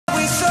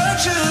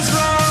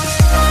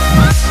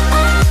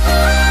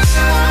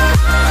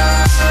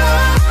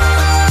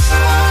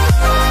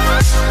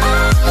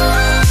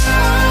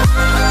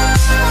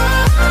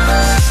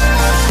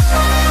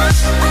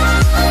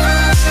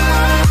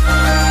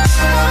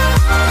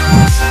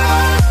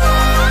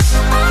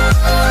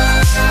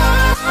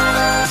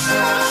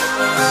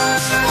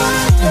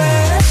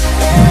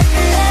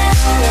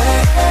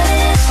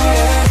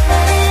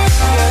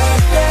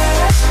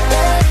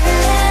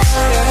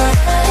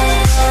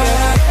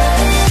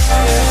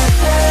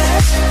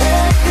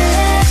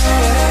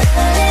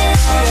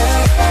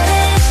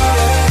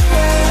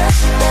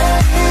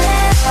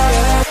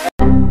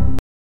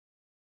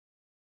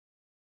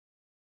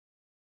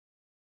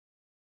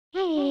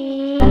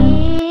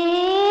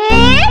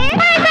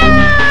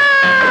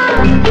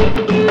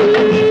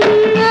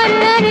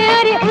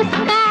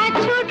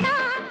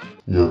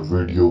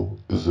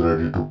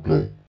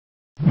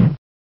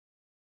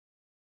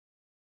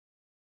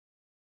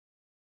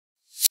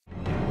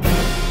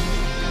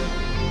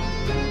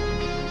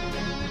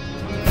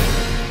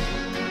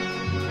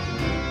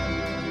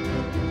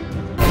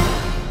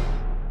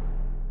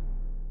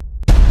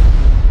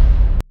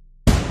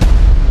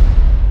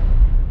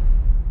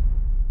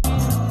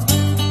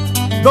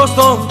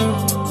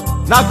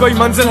दोस्तों, ना कोई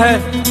मंजिल है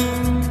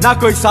ना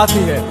कोई साथी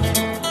है,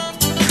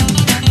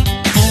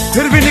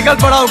 फिर भी निकल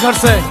पड़ा हूं घर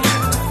से।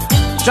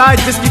 शायद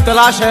जिसकी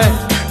तलाश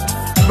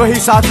है वही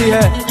साथी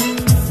है,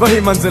 वही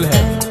मंजिल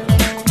है।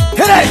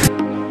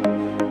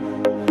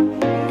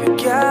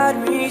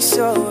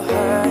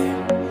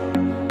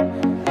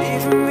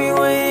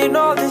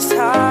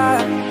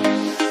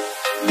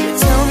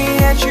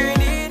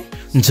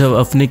 जब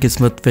अपनी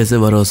किस्मत पे से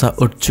भरोसा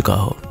उठ चुका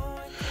हो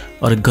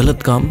और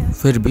गलत काम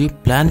फिर भी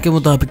प्लान के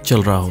मुताबिक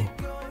चल रहा हो,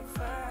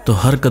 तो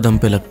हर कदम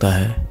पे लगता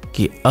है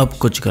कि अब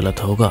कुछ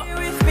गलत होगा।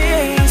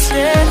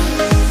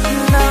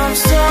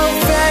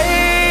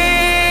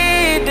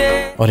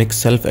 और एक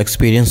सेल्फ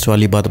एक्सपीरियंस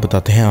वाली बात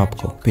बताते हैं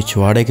आपको,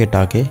 पिछवाड़े के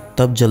टाके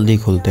तब जल्दी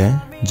खुलते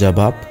हैं जब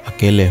आप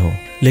अकेले हो।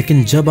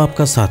 लेकिन जब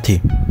आपका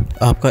साथी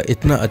आपका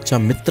इतना अच्छा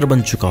मित्र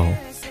बन चुका हो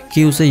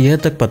कि उसे यह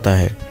तक पता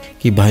है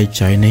कि भाई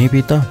चाय नहीं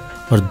पीता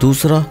और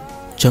दूसरा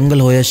जंगल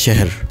हो या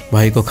शहर,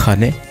 भाई को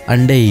खाने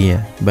अंडे ही है,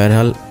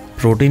 बहरहाल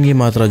प्रोटीन की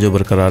मात्रा जो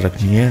बरकरार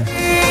रखनी है।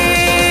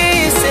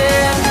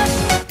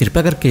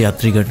 कृपया करके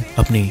यात्रीगण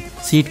अपनी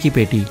सीट की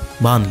पेटी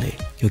बांध ले,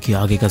 क्योंकि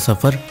आगे का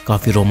सफर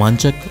काफी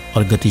रोमांचक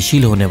और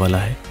गतिशील होने वाला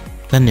है।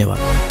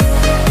 धन्यवाद।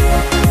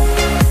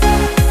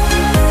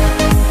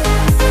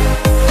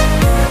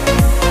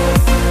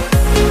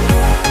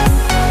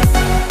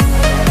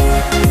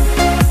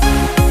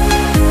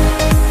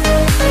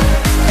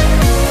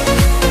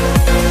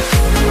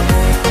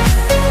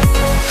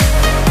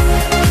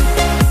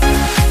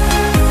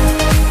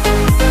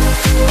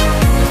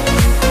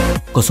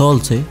 कसौल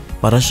से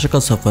परशर का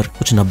सफर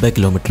कुछ 90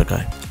 किलोमीटर का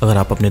है। अगर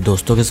आप अपने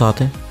दोस्तों के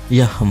साथ हैं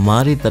या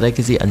हमारी तरह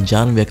किसी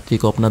अनजान व्यक्ति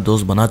को अपना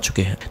दोस्त बना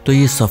चुके हैं, तो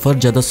ये सफर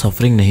ज्यादा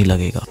सफरिंग नहीं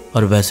लगेगा।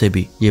 और वैसे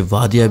भी ये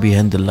वादियां भी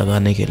हैं दिल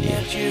लगाने के लिए।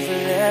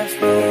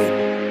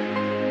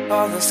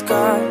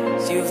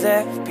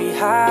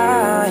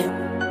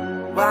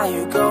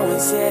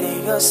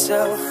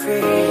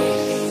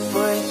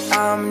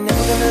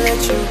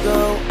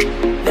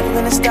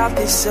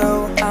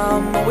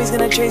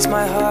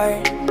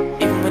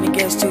 Even when it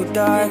gets too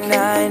dark,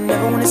 I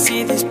never wanna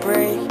see this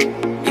break.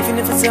 Even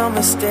if it's a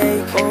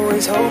mistake,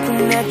 always hoping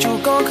that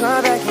you're gonna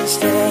come back and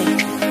stay.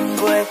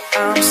 But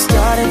I'm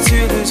starting to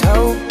lose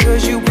hope,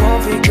 cause you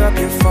won't pick up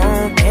your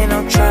phone. And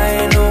I'm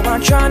trying, oh,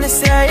 I'm trying to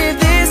save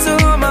this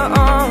on my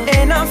own.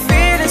 And I'm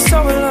feeling so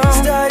alone,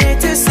 starting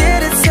to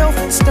set itself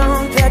in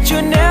stone, that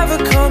you're never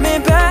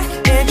coming back,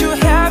 and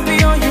you're happy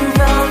on your own.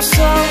 I'm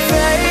so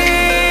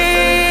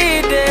faded,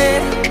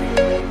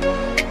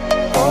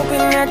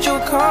 hoping that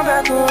you'll come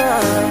back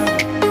around.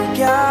 You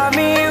got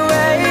me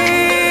waiting,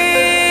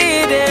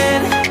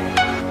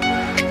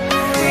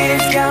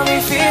 it's got me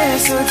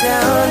feeling so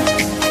down.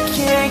 I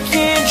can't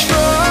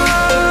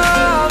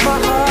control my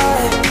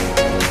heart,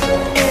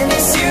 and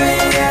it's you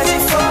that has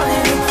it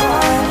falling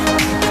apart.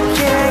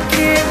 Can't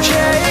keep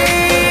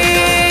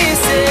chasing.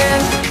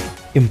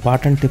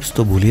 Important tips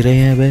तो भूल ही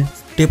रहे हैं वे।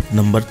 Tip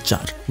number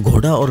 4,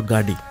 घोड़ा और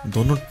गाड़ी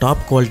दोनों top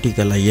quality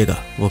का लाइएगा।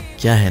 वो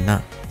क्या है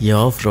ना, ये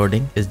ऑफ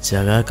रोडिंग इस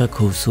जगह का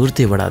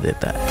खूबसूरती बढ़ा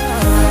देता है।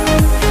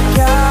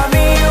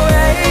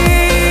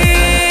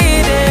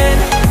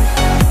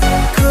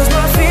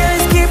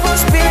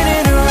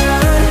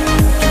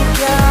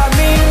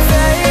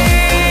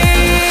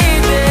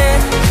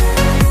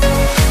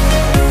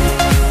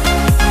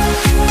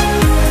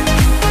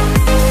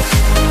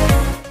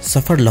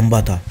 सफर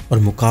लंबा था और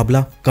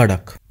मुकाबला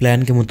कड़क।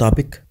 प्लान के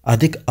मुताबिक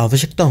अधिक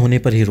आवश्यकता होने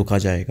पर ही रुका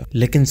जाएगा,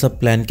 लेकिन सब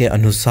प्लान के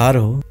अनुसार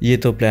हो, ये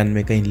तो प्लान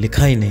में कहीं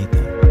लिखा ही नहीं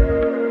था।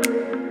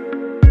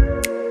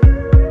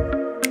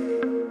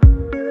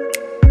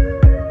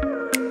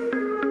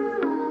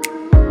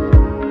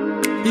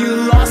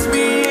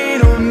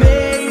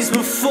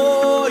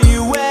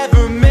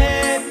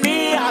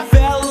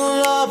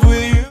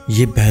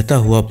 ये बहता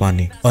हुआ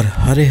पानी और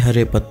हरे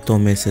हरे पत्तों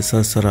में से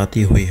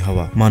सरसराती हुई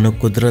हवा, मानो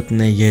कुदरत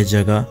ने यह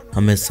जगह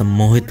हमें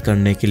सम्मोहित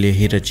करने के लिए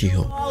ही रची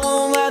हो।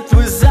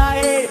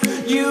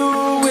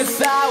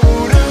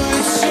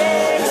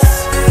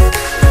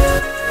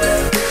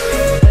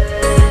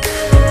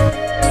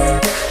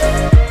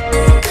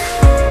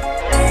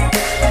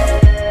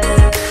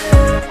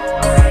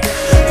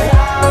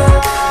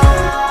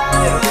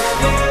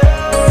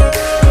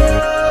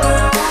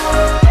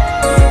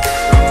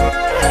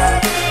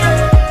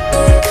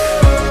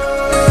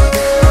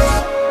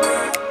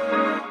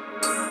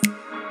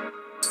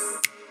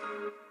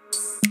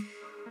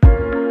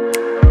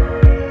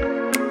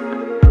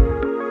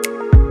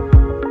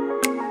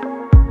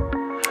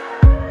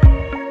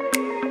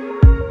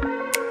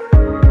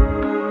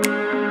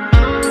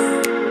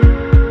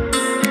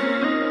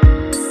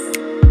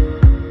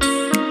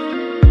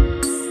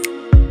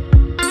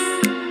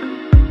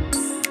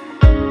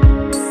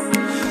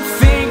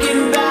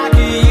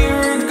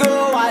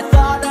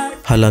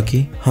 हालांकि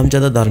हम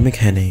ज़्यादा धार्मिक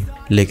है नहीं,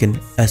 लेकिन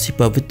ऐसी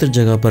पवित्र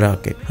जगह पर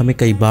आके हमें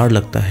कई बार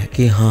लगता है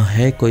कि हाँ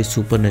है कोई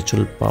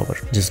सुपरनेचुरल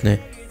पावर जिसने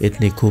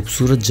इतनी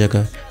खूबसूरत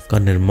जगह का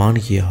निर्माण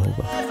किया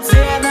होगा।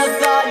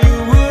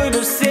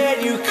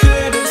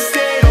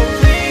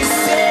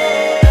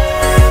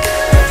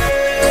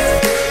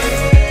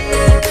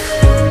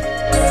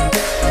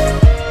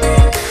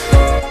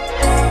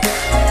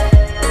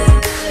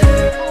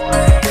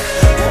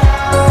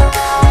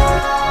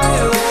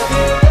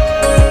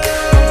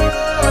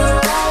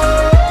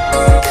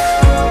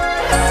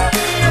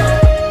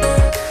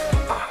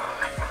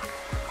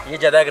 ये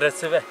ज़्यादा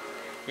एग्रेसिव है,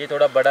 ये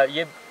थोड़ा बड़ा,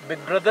 ये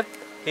big brother,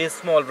 he is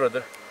small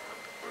brother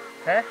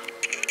है।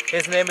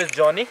 His name is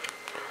Johnny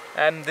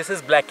and this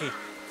is Blackie.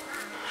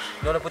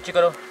 दोनों पुच्ची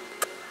करो।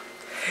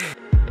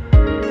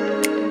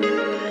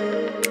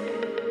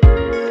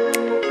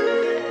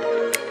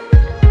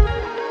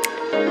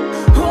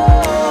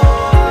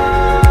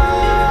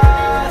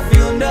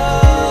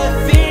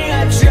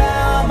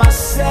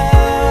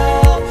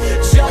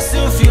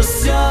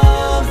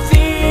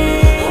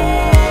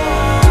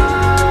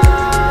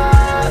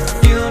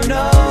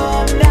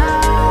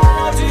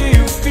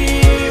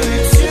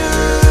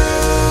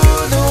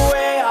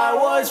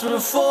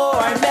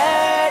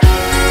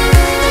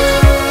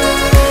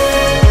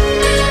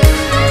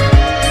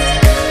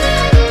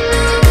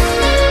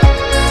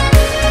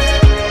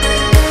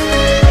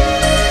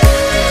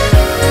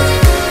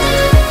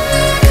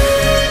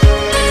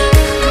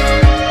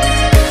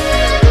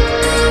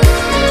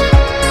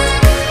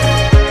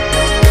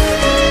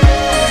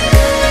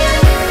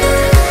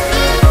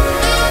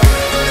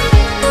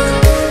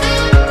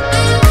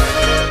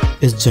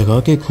 इस जगह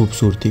की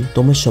खूबसूरती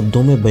तो मैं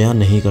शब्दों में बयां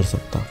नहीं कर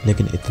सकता,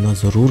 लेकिन इतना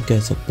ज़रूर कह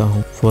सकता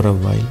हूँ, for a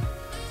while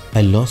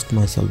I lost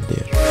my self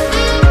there.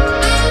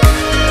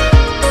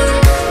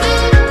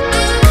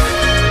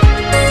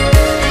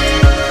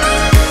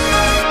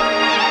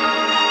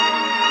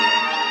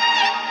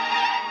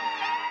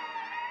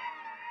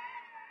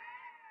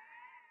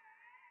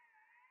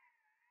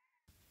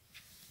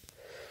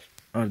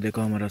 और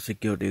देखो हमारा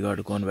सिक्योरिटी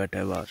गार्ड कौन बैठा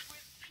है बाहर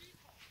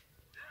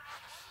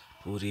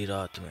पूरी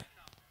रात में।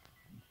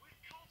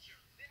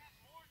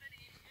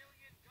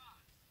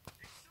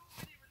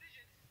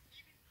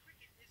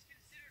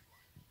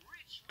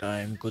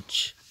 टाइम कुछ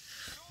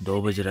 2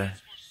 बज रहा है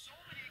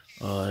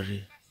और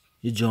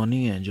ये जॉनी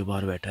है जो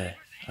बाहर बैठा है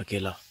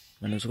अकेला।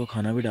 मैंने उसको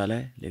खाना भी डाला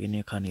है लेकिन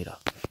ये खा नहीं रहा।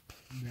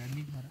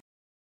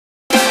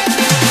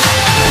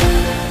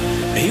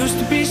 I used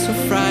to be so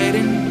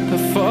frightened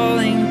of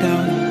falling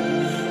down,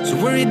 so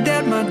worried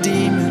that my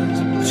demons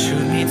would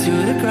shoot me to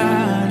the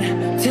ground,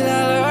 till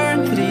I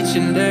learned that each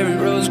and every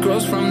rose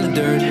grows from the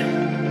dirt.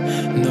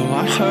 And though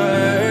I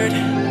hurt,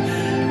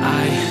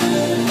 I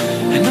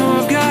know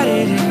I've got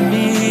it in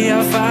me.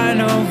 I'll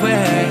find a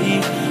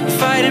way,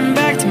 fighting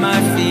back to my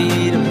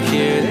feet. I'm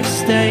here to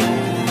stay.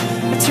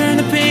 I turn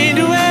the pain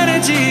to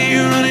energy,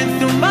 running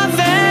through my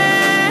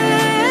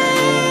veins.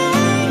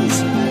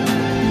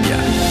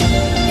 Yeah.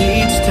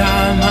 Each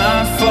time I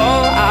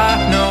fall, I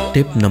know.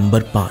 Tip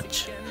number 5,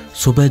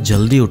 सुबह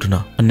जल्दी उठना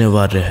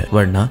अनिवार्य है,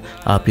 वरना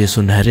आप ये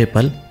सुनहरे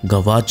पल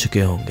गवा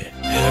चुके होंगे।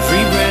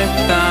 Every breath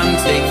I'm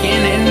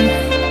taking in,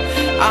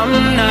 I'm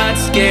not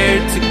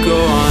scared to go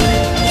on.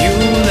 You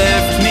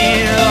left me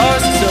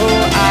lost, so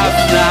I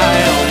fly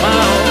on my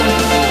own.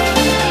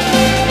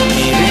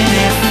 Even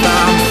if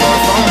I'm far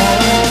from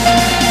home,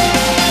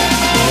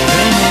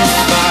 even if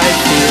I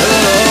feel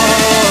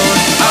alone,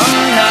 I'm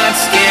not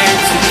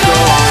scared to go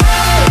on.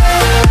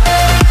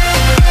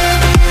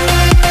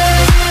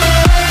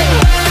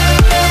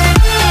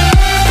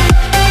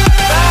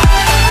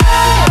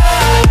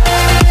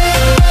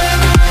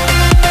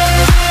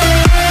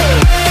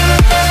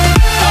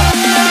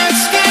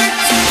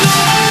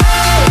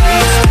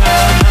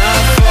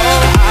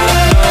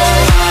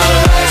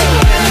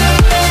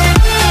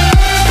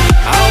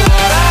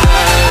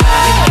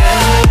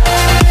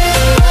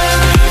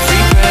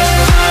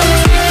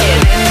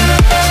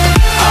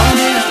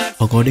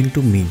 According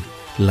to me,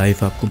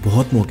 life आपको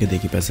बहुत मौके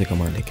देगी पैसे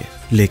कमाने के,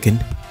 लेकिन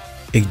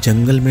एक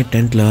जंगल में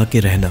टेंट लगा के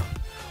रहना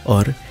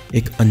और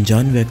एक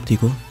अनजान व्यक्ति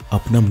को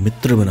अपना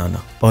मित्र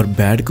बनाना और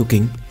बैड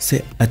कुकिंग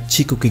से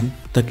अच्छी कुकिंग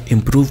तक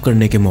इम्प्रूव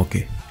करने के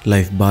मौके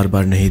लाइफ बार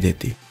बार नहीं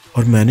देती।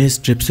 और मैंने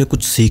इस ट्रिप से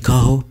कुछ सीखा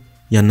हो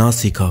या ना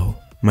सीखा हो,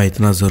 मैं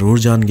इतना ज़रूर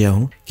जान गया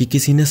हूँ कि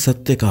किसी ने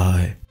सत्य कहा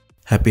है,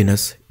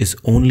 happiness is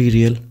only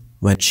real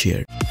when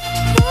shared.